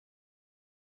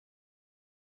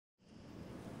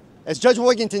As Judge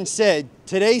Wigginton said,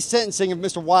 today's sentencing of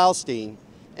Mr. Wildstein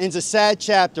ends a sad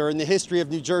chapter in the history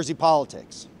of New Jersey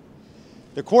politics.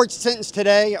 The court's sentence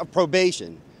today of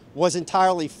probation was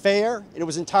entirely fair and it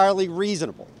was entirely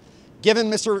reasonable,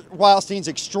 given Mr. Wildstein's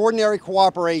extraordinary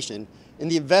cooperation in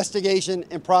the investigation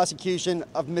and prosecution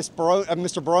of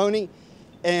Mr. Baroni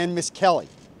and Ms. Kelly.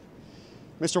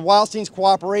 Mr. Wildstein's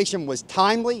cooperation was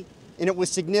timely and it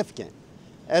was significant.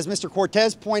 As Mr.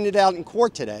 Cortez pointed out in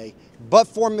court today, but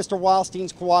for Mr.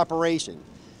 Wildstein's cooperation,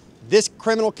 this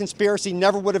criminal conspiracy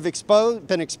never would have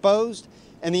been exposed,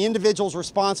 and the individuals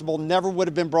responsible never would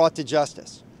have been brought to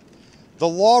justice. The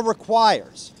law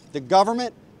requires the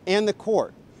government and the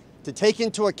court to take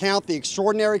into account the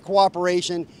extraordinary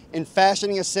cooperation in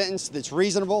fashioning a sentence that's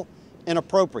reasonable and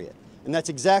appropriate. And that's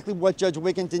exactly what Judge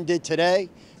Wigginton did today,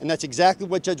 and that's exactly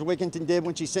what Judge Wigginton did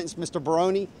when she sentenced Mr.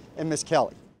 Baroni and Ms.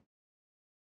 Kelly.